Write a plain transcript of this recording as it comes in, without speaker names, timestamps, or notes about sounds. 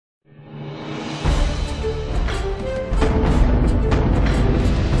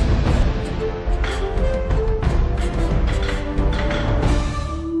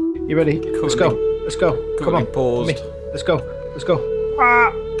You ready? Let's go. Let's go. Come on. Paused. Let's go. Let's go.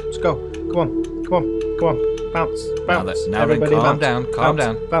 Ah! Let's go. Come on. Come on. Come on. Bounce. Bounce. Now then, calm down. Calm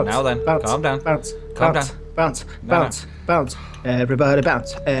down. Now then, calm down. Bounce. Calm down. Bounce. Bounce. Bounce. Everybody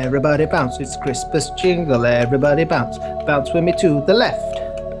bounce. Everybody bounce. It's Christmas jingle. Everybody bounce. Bounce with me to the left.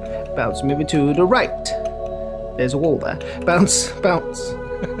 Bounce with me to the right. There's a wall there. Bounce. Bounce.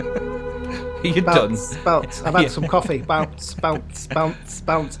 You're bounce, done. Bounce. I've had some coffee. Bounce, bounce, bounce,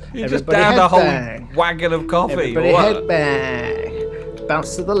 bounce. You just downed a whole wagon of coffee. Everybody head bang.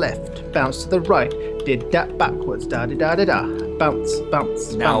 Bounce to the left. Bounce to the right. Did that backwards. Da da da da da. Bounce,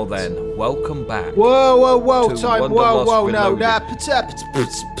 bounce. Now bounce. then, welcome back. Whoa, whoa, whoa! Time. Wanderlust Whoa, no. Re-loaded.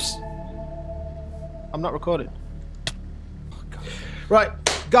 I'm not recording. Right,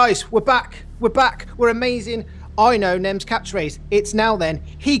 guys, we're back. We're back. We're amazing. I know Nem's catchphrase. It's now then.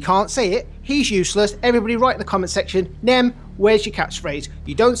 He can't say it. He's useless. Everybody write in the comment section. Nem, where's your catchphrase?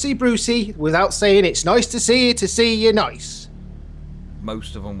 You don't see Brucey without saying it's nice to see you nice.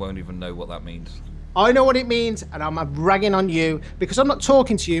 Most of them won't even know what that means. I know what it means, and I'm ragging on you because I'm not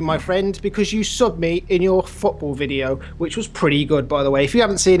talking to you, my friend, because you subbed me in your football video, which was pretty good, by the way. If you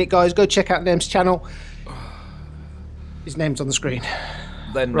haven't seen it, guys, go check out Nem's channel. His name's on the screen.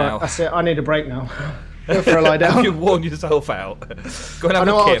 Then Right, now. that's it. I need a break now. Go for a lie down. You've worn yourself out. Go and have I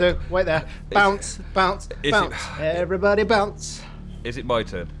know a what kip. I'll do. Wait there. Bounce, bounce, bounce. Everybody bounce. Is it my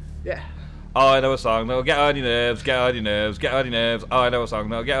turn? Yeah. I know a song that'll get on your nerves, get on your nerves, get on your nerves. I know a song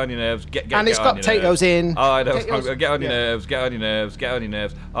that'll get on your nerves, get And it's on got your potatoes nerves. in. I know a Potatoes. song that'll get on your Yeah. nerves, get on your nerves, get on your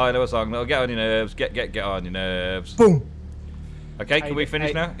nerves. I know a song that'll get on your nerves, get on your nerves. Boom. Okay, can we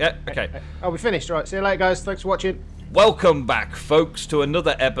finish now? Yeah, okay. Oh, we finished. Right. See you later, guys. Thanks for watching. Welcome back, folks, to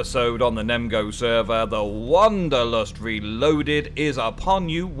another episode on the Nemgo server. The Wanderlust Re-loaded is upon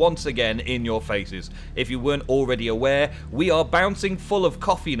you once again in your faces. If you weren't already aware, we are bouncing full of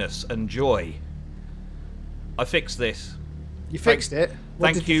coffiness and joy. I fixed this. You fixed it.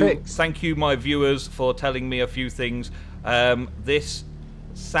 What did you fix? Thank you, my viewers, for telling me a few things. This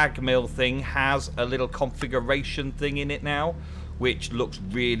sag mill thing has a little configuration thing in it now, which looks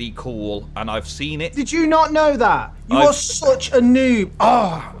really cool, and I've seen it. Did you not know that? You are such a noob.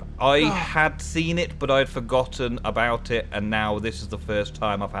 I had seen it, but I'd forgotten about it, and now this is the first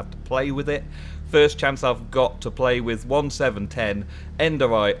time I've had to play with it. First chance I've got to play with 1.7.10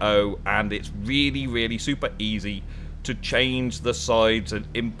 Ender.io, and it's really, really super easy to change the sides and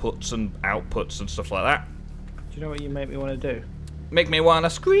inputs and outputs and stuff like that. Do you know what you make me want to do? Make me want to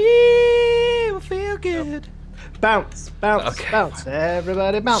scream, feel good. Bounce, bounce, bounce.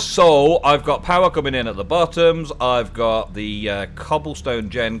 Everybody bounce. So, I've got power coming in at the bottoms, I've got the cobblestone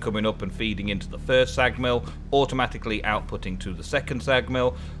gen coming up and feeding into the first sag mill, automatically outputting to the second sag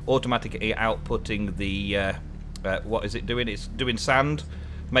mill, automatically outputting the, what is it doing? It's doing sand,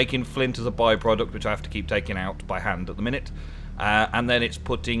 making flint as a byproduct, which I have to keep taking out by hand at the minute. And then it's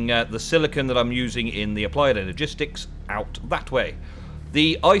putting the silicon that I'm using in the applied energistics out that way.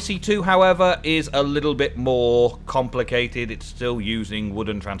 The IC2, however, is a little bit more complicated. It's still using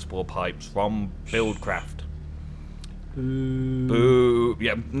wooden transport pipes from Buildcraft. Boo.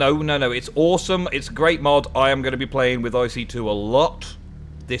 Yeah, no. It's awesome. It's a great mod. I am going to be playing with IC2 a lot.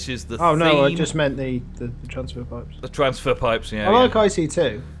 This is the Oh, theme. no, I just meant the transfer pipes. The transfer pipes, yeah. I like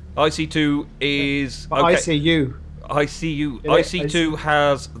IC2. IC2 is... But okay. ICU. IC2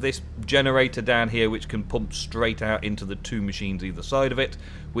 has this generator down here which can pump straight out into the two machines either side of it,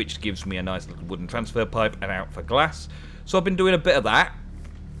 which gives me a nice little wooden transfer pipe and out for glass. So I've been doing a bit of that,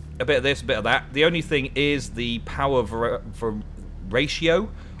 a bit of this, a bit of that. The only thing is the power ratio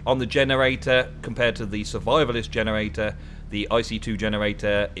on the generator compared to the survivalist generator. The IC2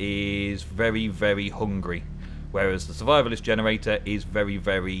 generator is very, very hungry, whereas the survivalist generator is very,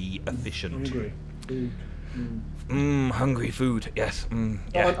 very efficient. Hungry. Hungry food. Yes.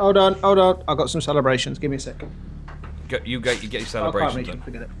 Yeah. Hold on. I've got some celebrations. Give me a second. You get your celebrations.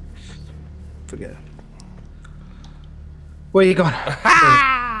 Forget it. Where you gone?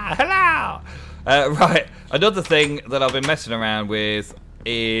 Hello. Right. Another thing that I've been messing around with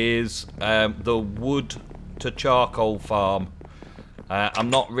is the wood to charcoal farm. I'm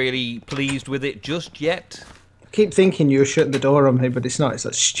not really pleased with it just yet. Keep thinking you were shutting the door on me, but it's not. It's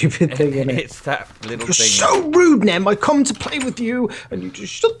that stupid thing, isn't it? It's that little You're thing. so rude, Nem. I come to play with you, and you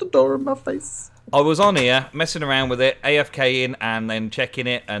just shut the door in my face. I was on here messing around with it, AFK-ing, and then checking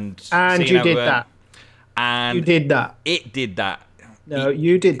it, and And seeing you how did it went. that. And You did that. It did that. No,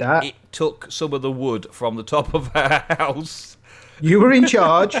 you did that. It took some of the wood from the top of our house. You were in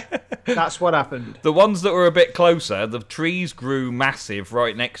charge. That's what happened. The ones that were a bit closer, the trees grew massive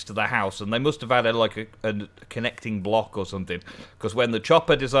right next to the house, and they must have had a connecting block or something. Because when the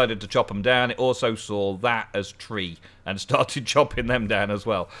chopper decided to chop them down, it also saw that as tree and started chopping them down as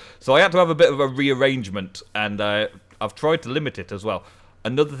well. So I had to have a bit of a rearrangement, and I've tried to limit it as well.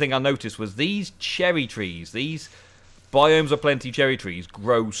 Another thing I noticed was these cherry trees, these Biomes of Plenty cherry trees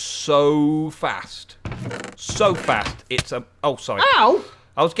grow so fast. So fast. It's a... Oh, sorry. Ow!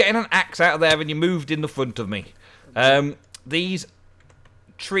 I was getting an axe out of there and you moved in the front of me. These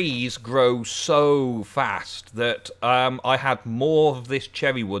trees grow so fast that I had more of this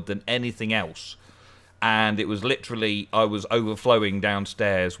cherry wood than anything else. And it was literally... I was overflowing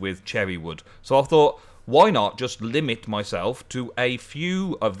downstairs with cherry wood. So I thought... Why not just limit myself to a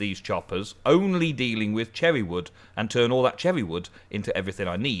few of these choppers, only dealing with cherry wood, and turn all that cherry wood into everything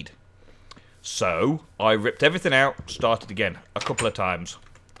I need? So, I ripped everything out, started again, a couple of times,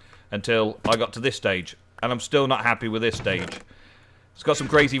 until I got to this stage, and I'm still not happy with this stage. It's got some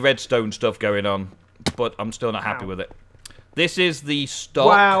crazy redstone stuff going on, but I'm still not happy with it. This is the stock.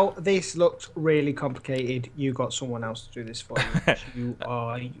 Wow, this looked really complicated. You got someone else to do this for you. You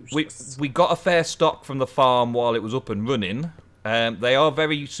are useless. We got a fair stock from the farm while it was up and running. They are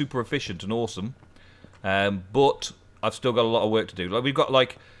very super efficient and awesome. But I've still got a lot of work to do. Like, we've got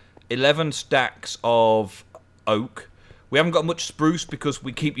like 11 stacks of oak. We haven't got much spruce because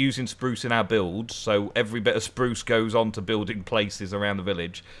we keep using spruce in our builds. So every bit of spruce goes on to building places around the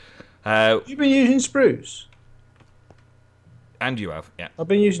village. You've been using spruce? And you have, yeah. I've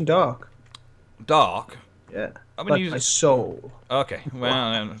been using dark. Dark? Yeah. I've been like using my soul. Okay,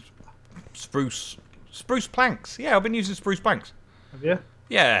 well, spruce planks. Yeah, I've been using spruce planks. Have you?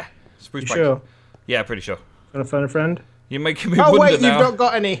 Yeah, spruce You planks. sure? Yeah, pretty sure. Gonna phone a friend? You're making me Oh wonder wait, now. you've not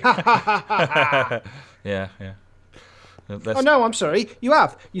got any. Yeah. Oh no, I'm sorry. You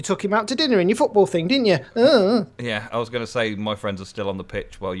have. You took him out to dinner in your football thing, didn't you? Yeah, I was going to say my friends are still on the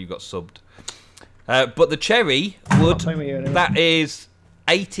pitch while you got subbed. But the cherry wood, that is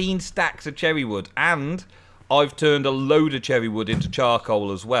 18 stacks of cherry wood. And I've turned a load of cherry wood into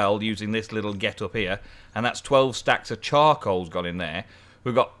charcoal as well, using this little get up here. And that's 12 stacks of charcoal's gone in there.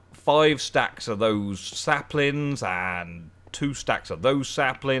 We've got 5 stacks of those saplings and 2 stacks of those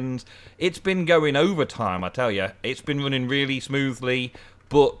saplings. It's been going overtime, I tell you. It's been running really smoothly.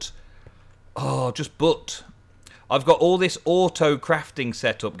 But, I've got all this auto crafting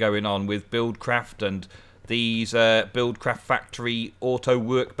setup going on with Buildcraft and these Buildcraft Factory auto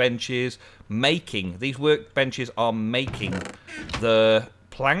workbenches. These workbenches are making the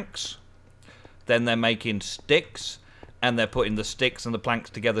planks, then they're making sticks, and they're putting the sticks and the planks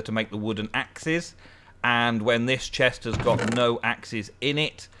together to make the wooden axes. And when this chest has got no axes in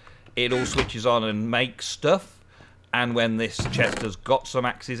it, it all switches on and makes stuff. And when this chest has got some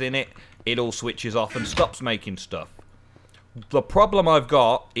axes in it, it all switches off and stops making stuff. The problem I've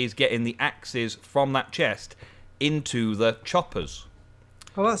got is getting the axes from that chest into the choppers.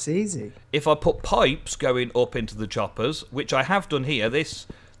 Oh, that's easy. If I put pipes going up into the choppers, which I have done here, this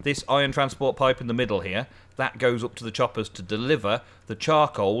iron transport pipe in the middle here, that goes up to the choppers to deliver the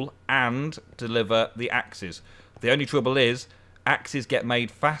charcoal and deliver the axes. The only trouble is, axes get made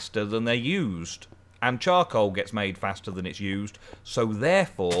faster than they're used. And charcoal gets made faster than it's used, so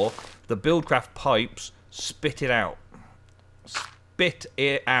therefore the Buildcraft pipes spit it out. Spit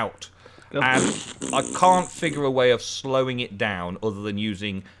it out. And I can't figure a way of slowing it down other than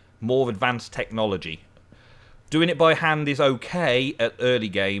using more advanced technology. Doing it by hand is okay at early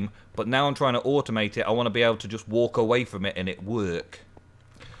game, but now I'm trying to automate it. I want to be able to just walk away from it and it work.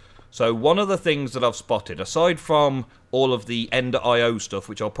 So one of the things that I've spotted, aside from all of the Ender IO stuff,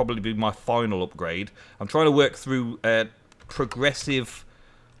 which will probably be my final upgrade, I'm trying to work through progressive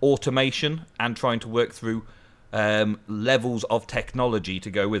automation and trying to work through levels of technology to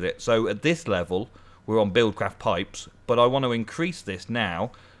go with it. So at this level, we're on Buildcraft pipes, but I want to increase this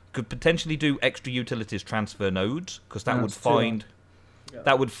now. Could potentially do extra utilities transfer nodes, because that would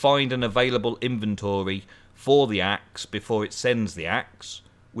find an available inventory for the axe before it sends the axe,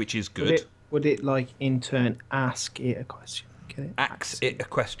 which is good. Would it like in turn ask it a question? Ask it a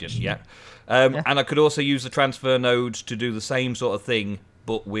question, yeah. And I could also use the transfer nodes to do the same sort of thing,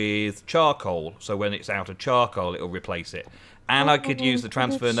 but with charcoal. So when it's out of charcoal, it'll replace it. And I could use the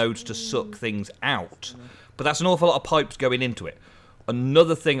transfer nodes to suck things out. But that's an awful lot of pipes going into it.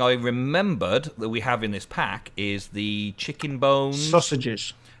 Another thing I remembered that we have in this pack is the chicken bones.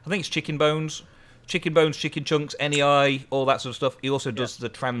 Sausages. I think it's chicken bones. Chicken bones, chicken chunks, NEI, all that sort of stuff. He also does the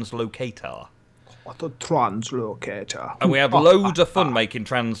translocator. What a translocator. And we had loads of fun making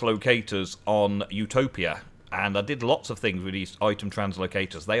translocators on Utopia. And I did lots of things with these item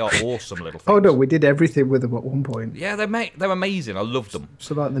translocators. They are awesome little things. Oh no, we did everything with them at one point. Yeah, they're amazing. I loved them. It's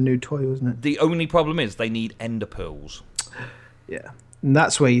like the new toy, wasn't it? The only problem is they need ender pearls. Yeah. And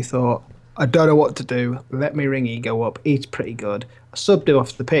that's where you thought, I don't know what to do. Let me ring Ego up. He's pretty good. I subbed him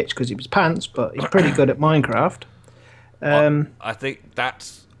off the pitch because he was pants, but he's pretty good at Minecraft. I think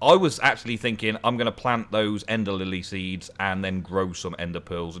I was actually thinking I'm going to plant those ender lily seeds and then grow some ender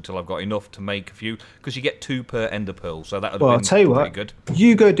pearls until I've got enough to make a few, because you get 2 per ender pearl, so that would have been I'll tell you pretty what, good.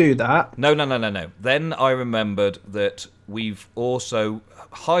 You go do that. No. Then I remembered that we've also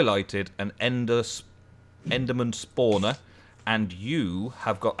highlighted an enderman spawner, and you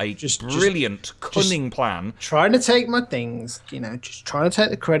have got a brilliant, cunning plan. Trying to take my things, just trying to take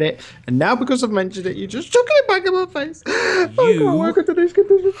the credit, and now because I've mentioned it, you're just chucking it back in my face.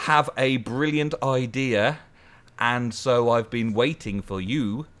 You have a brilliant idea, and so I've been waiting for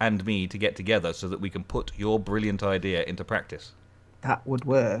you and me to get together so that we can put your brilliant idea into practice. That would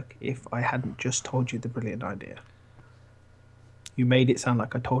work if I hadn't just told you the brilliant idea. You made it sound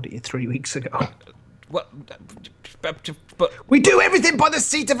like I told it you 3 weeks ago. Well, but we do everything by the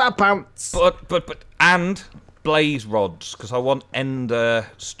seat of our pants. And blaze rods, because I want ender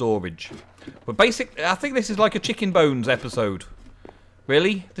storage. But I think this is like a chicken bones episode.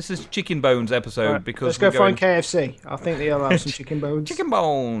 Really? This is chicken bones episode right, because let's go find KFC. I think they'll have some chicken bones. Chicken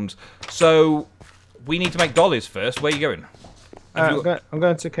bones. So we need to make dollies first. Where are you going? I'm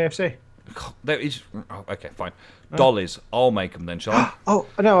going to KFC. There is. Oh, okay, fine. Dollies. I'll make them then, shall I? Oh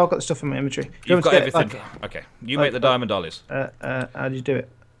no, I've got the stuff in my inventory. You've got everything. Okay, you make the diamond dollies. How do you do it?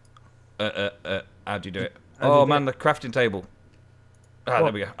 How do you do it? Oh man, the crafting table.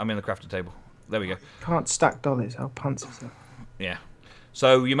 There we go. I'm in the crafting table. There we go. Can't stack dollies. How pants is that? Yeah.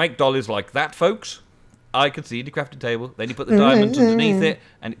 So you make dollies like that, folks. I can see the crafting table. Then you put the diamonds underneath it,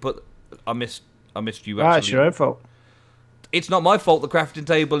 and you put. I missed you. Actually. It's your own fault. It's not my fault the crafting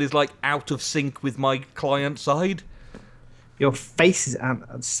table is like out of sync with my client side. Your face is out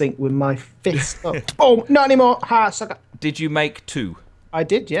of sync with my fist. Oh, boom! Not anymore. Ha, sucker. Did you make 2? I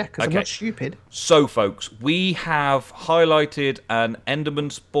did, yeah, because I'm not stupid. So, folks, we have highlighted an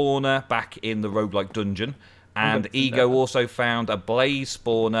enderman spawner back in the roguelike dungeon, and Ego also found a blaze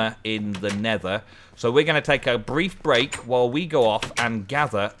spawner in the nether. So we're going to take a brief break while we go off and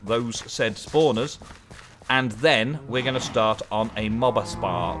gather those said spawners. And then we're going to start on a mobber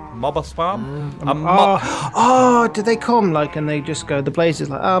spar. Mobber spar? Do they come and they just go, the blaze is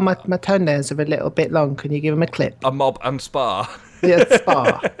like, oh, my toenails are a little bit long. Can you give them a clip? A mob and spar. Yeah,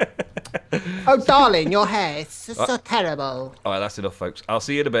 spar. Oh, darling, your hair is so terrible. All right, that's enough, folks. I'll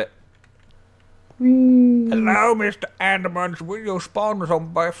see you in a bit. Hello, Mr. Andermans. Will you spawn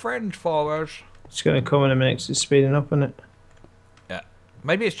some by friends for us? It's going to come in a minute 'cause it's speeding up, isn't it? Yeah.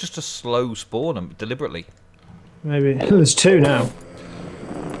 Maybe it's just a slow spawn deliberately. Maybe. There's 2 now.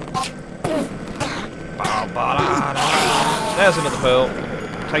 There's another pearl.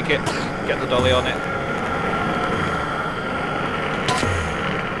 Take it. Get the dolly on it.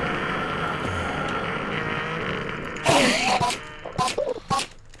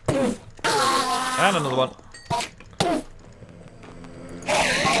 And another one.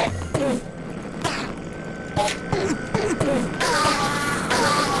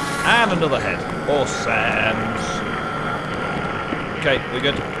 And another head. Awesome. Okay, we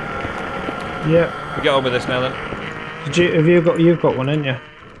good? Yeah. We get on with this now then. You've got one, haven't you?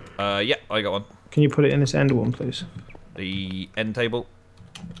 Yeah, I got one. Can you put it in this end one, please? The end table.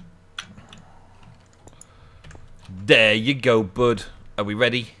 There you go, bud. Are we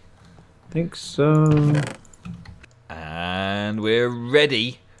ready? I think so. And we're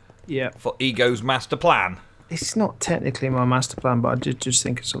ready. Yeah. For Ego's master plan. It's not technically my master plan, but I did just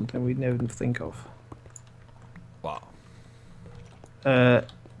think of something we'd never think of. What?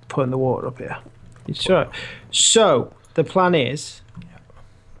 Putting the water up here. It's right. So the plan is. Yeah.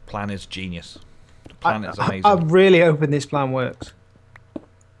 Plan is genius. The plan is amazing. I'm really hoping this plan works. Do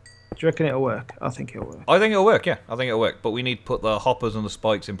you reckon it'll work? I think it'll work. I think it'll work. Yeah, I think it'll work. But we need to put the hoppers and the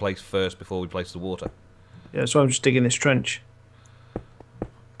spikes in place first before we place the water. Yeah, so I'm just digging this trench.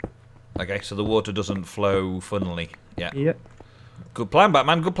 Okay, so the water doesn't flow funnily. Yeah. Yep. Good plan,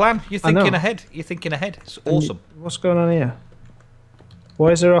 Batman. Good plan. You're thinking ahead. You're thinking ahead. It's awesome. What's going on here?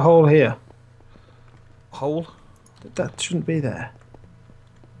 Why is there a hole here? Hole? That shouldn't be there.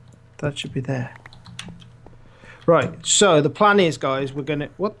 That should be there. Right, so the plan is, guys, we're going to...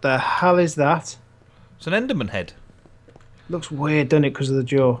 What the hell is that? It's an Enderman head. Looks weird, doesn't it, because of the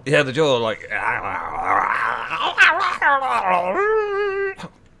jaw? Yeah, the jaw, like...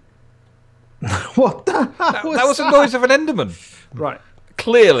 What the hell that was the noise of an Enderman. Right.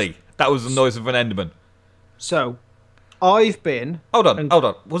 Clearly, that was the noise of an Enderman. So, I've been... Hold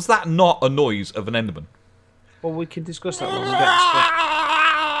on. Was that not a noise of an Enderman? Well, we can discuss that when we get to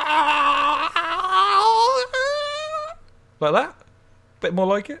Like that? Bit more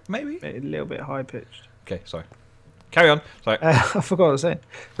like it, maybe? a little bit high-pitched. Okay, sorry. Carry on. Sorry. I forgot what I was saying.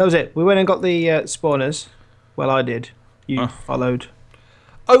 That was it. We went and got the spawners. Well, I did. You followed.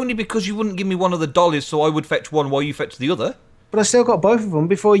 Only because you wouldn't give me one of the dollies, so I would fetch one while you fetch the other. But I still got both of them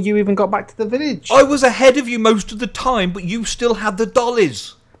before you even got back to the village. I was ahead of you most of the time, but you still had the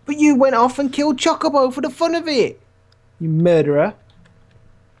dollies. But you went off and killed Chocobo for the fun of it. You murderer.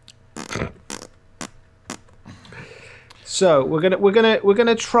 So we're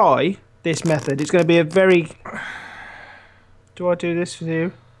gonna try this method. It's gonna be a very. Do I do this for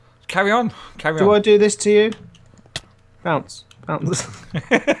you? Carry on. Do I do this to you? Bounce. Yeah,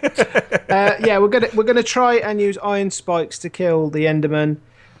 we're gonna try and use iron spikes to kill the Enderman.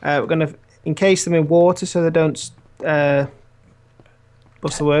 We're gonna encase them in water so they don't.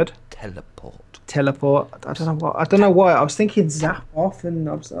 What's the word? Teleport. I don't know why. I was thinking zap off, and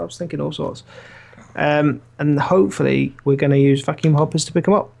I was thinking all sorts. And hopefully we're gonna use vacuum hoppers to pick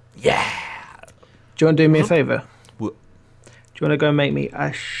them up. Yeah. Do you want to do me a favour? What? Do you want to go make me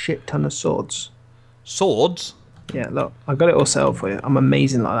a shit ton of swords? Swords? Yeah, look, I got it all set up for you. I'm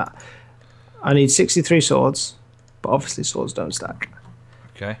amazing like that. I need 63 swords, but obviously swords don't stack.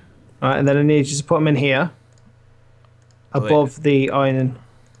 Okay. All right, and then I need you to put them in here, above the iron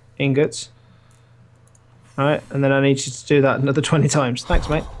ingots. All right, and then I need you to do that another 20 times. Thanks,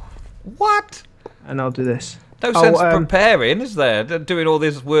 mate. What? And I'll do this. No sense preparing, is there? Doing all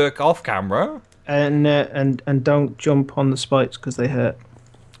this work off camera. And don't jump on the spikes because they hurt.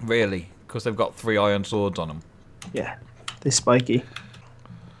 Really? Because they've got 3 iron swords on them. Yeah, they're spiky.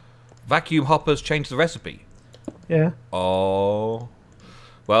 Vacuum hoppers change the recipe. Yeah. Oh.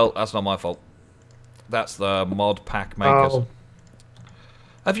 Well, that's not my fault. That's the mod pack makers. Oh.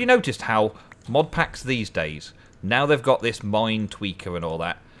 Have you noticed how mod packs these days, now they've got this mine tweaker and all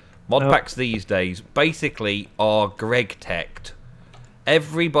that, mod packs these days basically are Greg teched.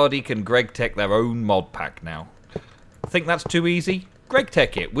 Everybody can Greg tech their own mod pack now. Think that's too easy? Greg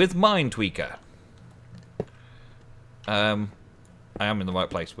tech it with mine tweaker. I am in the right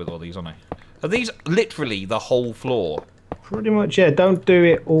place with all these, aren't I? Are these literally the whole floor? Pretty much, yeah. Don't do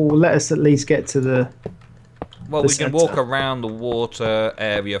it all. Let us at least get to the. Well, we can walk around the water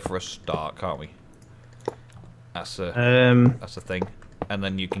area for a start, can't we? That's a thing. And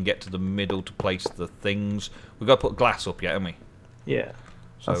then you can get to the middle to place the things. We've got to put glass up yet, haven't we? Yeah.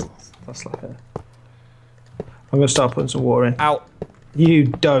 So that's like a. I'm gonna start putting some water in. Out. You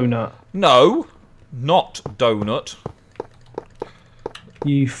donut. No, not donut.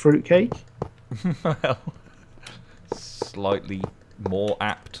 You fruitcake. Well, slightly more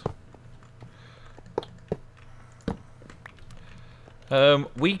apt.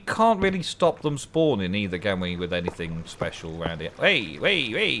 We can't really stop them spawning either, can we, with anything special around here? Hey,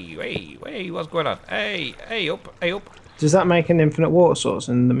 what's going on? Hey, up. Does that make an infinite water source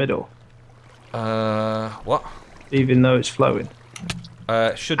in the middle? What? Even though it's flowing.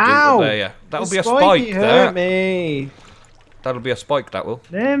 Should do. There, yeah. That'll be a spike there. Hurt me. That'll be a spike, that will.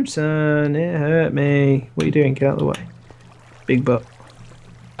 Nemsun, it hurt me. What are you doing? Get out of the way. Big butt.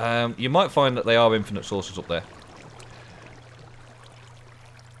 You might find that they are infinite sources up there.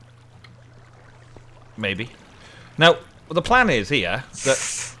 Maybe. Now, the plan is here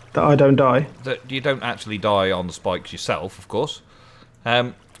that I don't die. That you don't actually die on the spikes yourself, of course.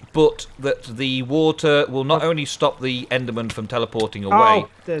 But that the water will not only stop the Enderman from teleporting away.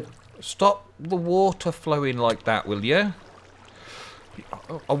 Oh, stop the water flowing like that, will you?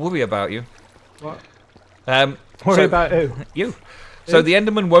 I worry about you. What? Worry about who? You. So the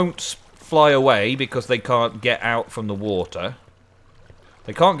Enderman won't fly away because they can't get out from the water.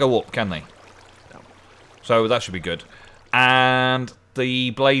 They can't go up, can they? No. So that should be good. And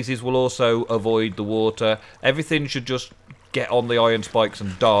the blazes will also avoid the water. Everything should just get on the iron spikes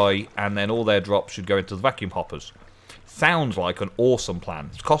and die, and then all their drops should go into the vacuum hoppers. Sounds like an awesome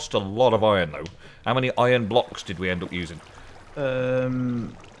plan. It's cost a lot of iron, though. How many iron blocks did we end up using? A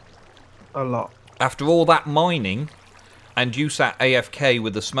lot. After all that mining, and you sat AFK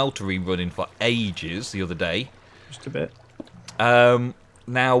with the smeltery running for ages the other day. Just a bit.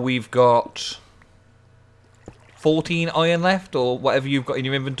 Now we've got 14 iron left, or whatever you've got in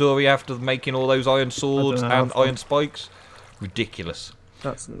your inventory after making all those iron swords and iron spikes. Ridiculous.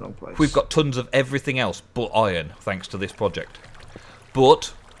 That's in the wrong place. We've got tons of everything else but iron, thanks to this project.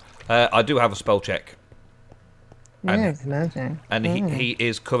 But I do have a spell check. And he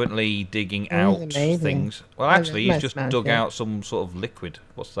is currently digging out things. Well, actually, he's just dug out some sort of liquid.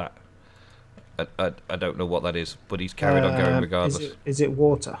 What's that? I don't know what that is, but he's carried on going regardless. Is it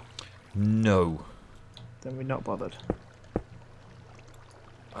water? No. Then we're not bothered.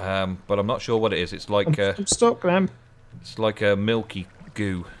 But I'm not sure what it is. It's like I'm stuck, Graham. It's like a milky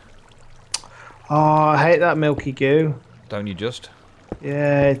goo. Oh, I hate that milky goo. Don't you just?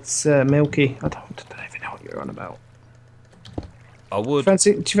 Yeah, it's milky. I don't even know what you're on about. I would. Do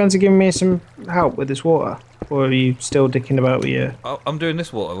you fancy giving me some help with this water? Or are you still dicking about with your... I'm doing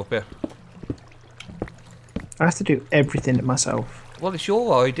this water up here. I have to do everything myself. Well, it's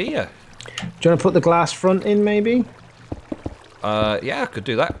your idea. Do you want to put the glass front in, maybe? Yeah, I could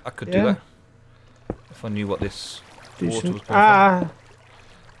do that. I could do that. If I knew what this water was coming from.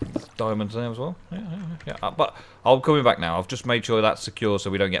 Diamonds there as well. Yeah. But I'm coming back now. I've just made sure that's secure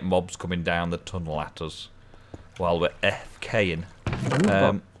so we don't get mobs coming down the tunnel at us while we're FKing.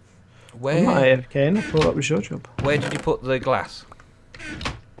 Where? I'm not AFKing. I thought that was your job. Where did you put the glass?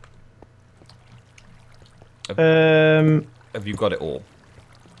 Have you got it all?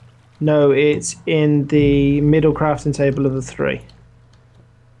 No, it's in the middle crafting table of the 3.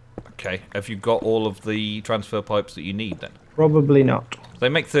 Okay. Have you got all of the transfer pipes that you need then? Probably not. They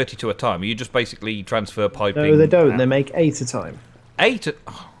make 32 a time. Are you just basically transfer piping? No, they don't. They make 8 a time. 8?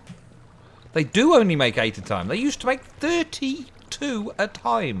 They do only make 8 a time. They used to make 32 a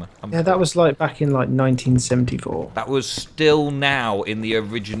time. Yeah, that was like back in like 1974. That was still now in the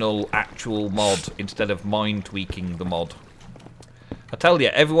original actual mod instead of mind tweaking the mod. I tell you,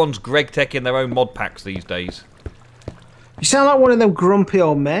 everyone's Greg teching their own mod packs these days. You sound like one of them grumpy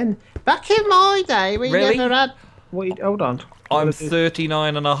old men. Back in my day, we never had... Wait, hold on. I'm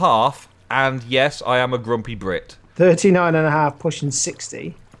 39 and a half, and yes, I am a grumpy Brit. 39 and a half, pushing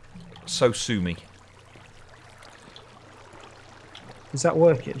 60. So sue me. Is that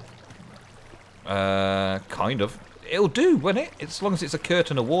working? Kind of. It'll do, won't it? As long as it's a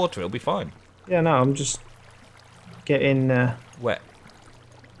curtain of water, it'll be fine. Yeah, no, I'm just getting... Wet.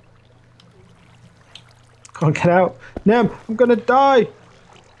 Can't get out. No, I'm gonna die.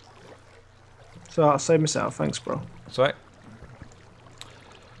 So I'll save myself. Thanks, bro. Sorry.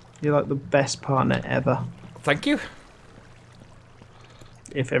 You're like the best partner ever. Thank you.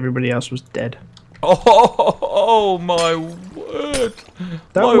 If everybody else was dead. Oh my word.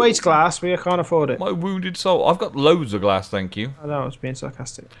 Don't waste glass. We can't afford it. My wounded soul. I've got loads of glass, thank you. I know, I was being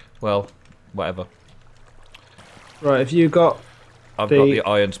sarcastic. Well, whatever. Right, have you got... I've got the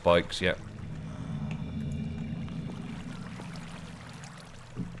iron spikes, yeah.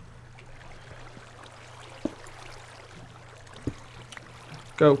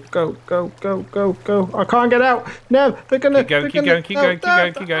 Go, go, go, go, go, go. I can't get out. No, they're gonna... Keep going, keep going, keep going, keep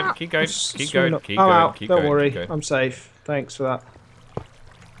going, keep going, keep going, keep going, keep I'm going, out. keep going. Don't worry, I'm safe. Thanks for that.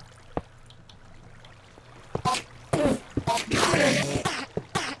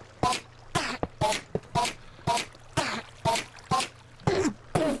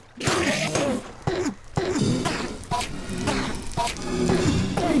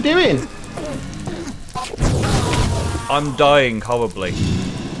 What are you doing? I'm dying horribly.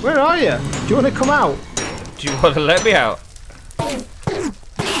 Where are you? Do you want to come out? Do you want to let me out?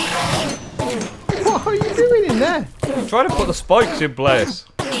 What are you doing in there? I'm trying to put the spikes in place.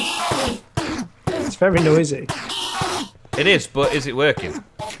 It's very noisy. It is, but is it working?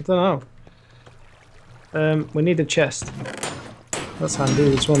 I don't know. We need a chest. That's handy,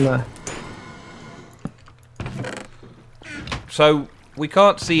 there's one there. So, we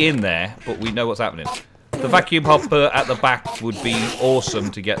can't see in there, but we know what's happening. The vacuum hopper at the back would be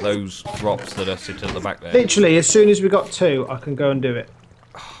awesome to get those drops that are sitting at the back there. Literally, as soon as we got 2, I can go and do it.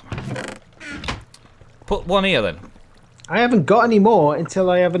 Oh, put one here then. I haven't got any more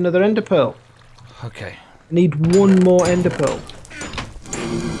until I have another ender pearl. Okay. I need one more ender pearl.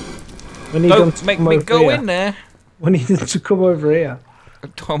 We need Don't make me go in there. We need them to come over here.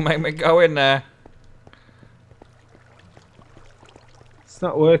 Don't make me go in there. It's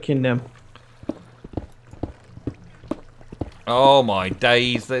not working now. Oh my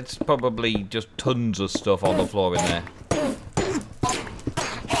days, there's probably just tons of stuff on the floor in there.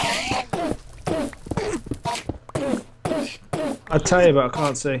 I tell you, but I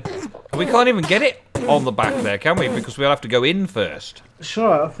can't see. We can't even get it on the back there, can we? Because we'll have to go in first.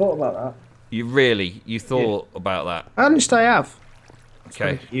 Sure, I thought about that. You thought about that? Honest, I have.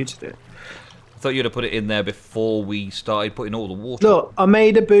 Okay. You to do it. I thought you'd have put it in there before we started putting all the water. Look, I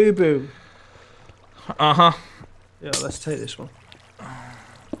made a boo-boo. Uh-huh. Yeah, let's take this one.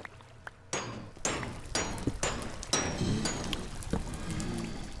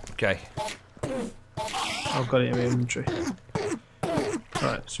 Okay. I've got it in my inventory.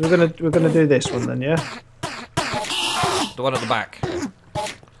 Right, so we're gonna do this one then, yeah? The one at the back.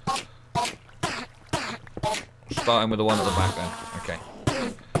 Starting with the one at the back then. Okay.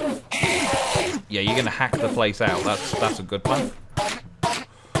 Yeah, you're gonna hack the place out. That's a good plan.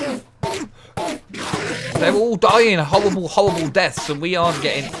 They're all dying horrible, horrible deaths, and we aren't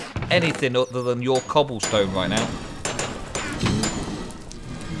getting anything other than your cobblestone right now.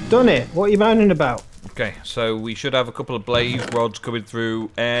 Done it. What are you moaning about? Okay, so we should have a couple of blaze rods coming through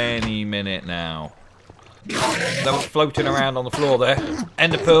any minute now. They were floating around on the floor there.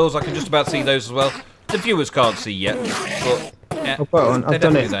 Ender pearls, I can just about see those as well. The viewers can't see yet, but yeah, I've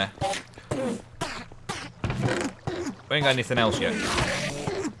done it. There. We ain't got anything else yet.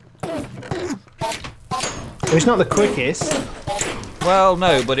 Well, it's not the quickest. Well,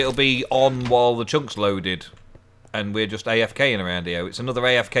 no, but it'll be on while the chunk's loaded. And we're just AFKing around here. It's another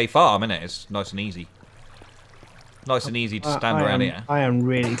AFK farm, isn't it? It's nice and easy. Nice and easy to stand around here. I am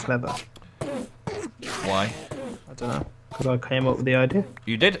really clever. Why? I don't know. Because I came up with the idea.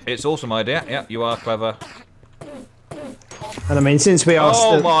 You did. It's an awesome idea. Yeah, you are clever. And I mean, since we are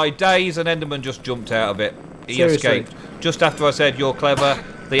Oh my days, an Enderman just jumped out of it. He Seriously? escaped. Just after I said you're clever,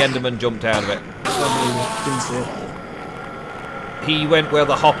 the Enderman jumped out of it. Didn't see it. He went where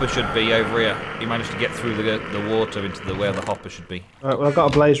the hopper should be over here. He managed to get through the water into where the hopper should be. Right, well, I've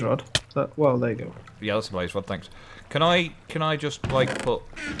got a blaze rod. So, well, there you go. Yeah, that's a blaze rod, thanks. Can I just, like, put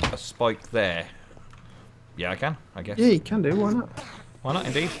a spike there? Yeah, I can, I guess. Yeah, you can do. Why not? Why not,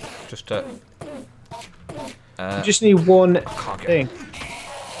 indeed? Just, you just need one thing.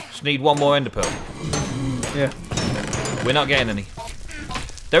 Just need one more ender pearl. Yeah. We're not getting any.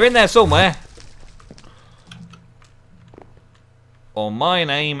 They're in there somewhere. Or my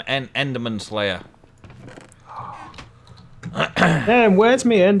name, an Enderman Slayer. Damn, where's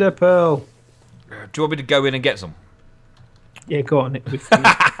me ender pearl? Do you want me to go in and get some? Yeah, go on. It'll be fun.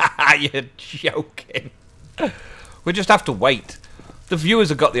 You're joking. We just have to wait. The viewers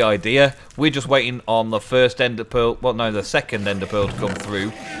have got the idea. We're just waiting on the first ender pearl. Well, no, the second ender pearl to come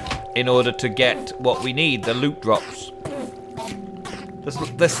through in order to get what we need, the loot drops.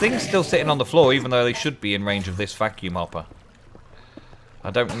 There's things still sitting on the floor, even though they should be in range of this vacuum hopper. I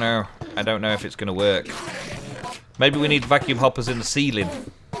don't know. I don't know if it's going to work. Maybe we need vacuum hoppers in the ceiling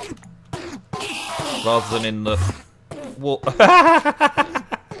rather than in the wall.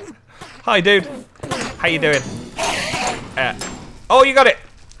 Hi, dude. How you doing? Oh, you got it.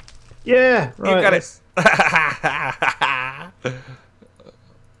 Yeah, right. You got it.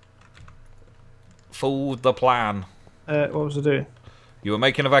 Fooled the plan. What was I doing? You were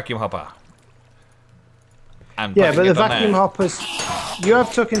making a vacuum hopper. And yeah, but the it on vacuum there. hoppers. You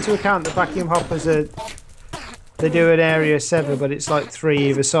have took into account the vacuum hoppers are. They do an area 7, but it's like 3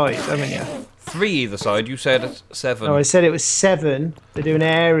 either side, haven't you? 3 either side. You said 7. No, I said it was 7. They do an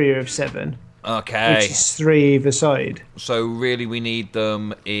area of 7. Okay. Which is 3 either side. So really, we need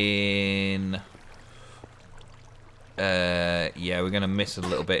them in. Yeah, we're gonna miss a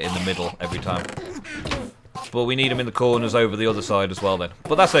little bit in the middle every time. But we need them in the corners over the other side as well then.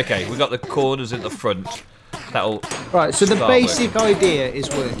 But that's okay. We got the corners in the front. That'll. Right. So the basic idea is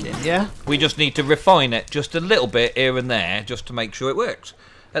working. Yeah. We just need to refine it just a little bit here and there, just to make sure it works.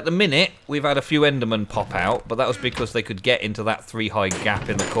 At the minute, we've had a few Endermen pop out, but that was because they could get into that 3 high gap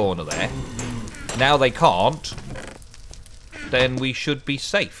in the corner there. Now they can't. Then we should be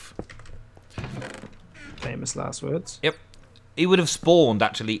safe. Famous last words. Yep. He would have spawned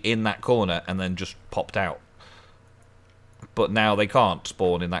actually in that corner and then just popped out. But now they can't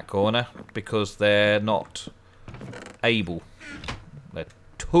spawn in that corner because they're not able. They're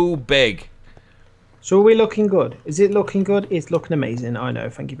too big. So are we looking good? Is it looking good? It's looking amazing. I know.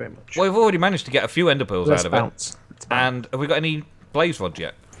 Thank you very much. Well, we've already managed to get a few ender pearls out of bounce. it. And have we got any blaze rods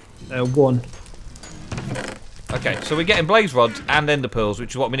yet? 1. Okay, so we're getting blaze rods and ender pearls,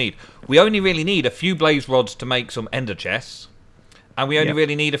 which is what we need. We only really need a few blaze rods to make some ender chests. And we only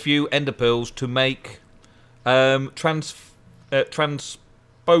really need a few ender pearls to make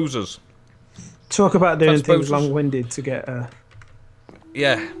transposers. Talk about doing things long-winded to get...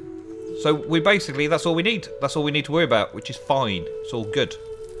 Yeah. So we basically, that's all we need. That's all we need to worry about, which is fine. It's all good.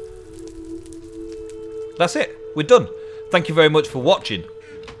 That's it. We're done. Thank you very much for watching.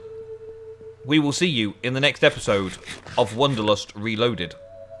 We will see you in the next episode of Wanderlust Reloaded.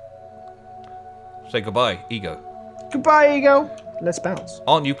 Say goodbye, Ego. Goodbye, Ego. Let's bounce.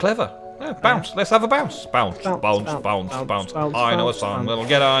 Aren't you clever? Yeah, bounce. Let's have a bounce. Bounce, bounce, bounce. I know a song that'll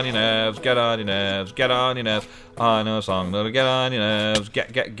get on your nerves, get on your nerves, get on your nerves. I know a song that'll get on your nerves,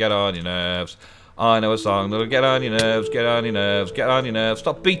 get on your nerves. I know a song that'll get on your nerves, get on your nerves, get on your nerves.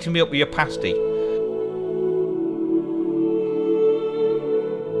 Stop beating me up with your pasty.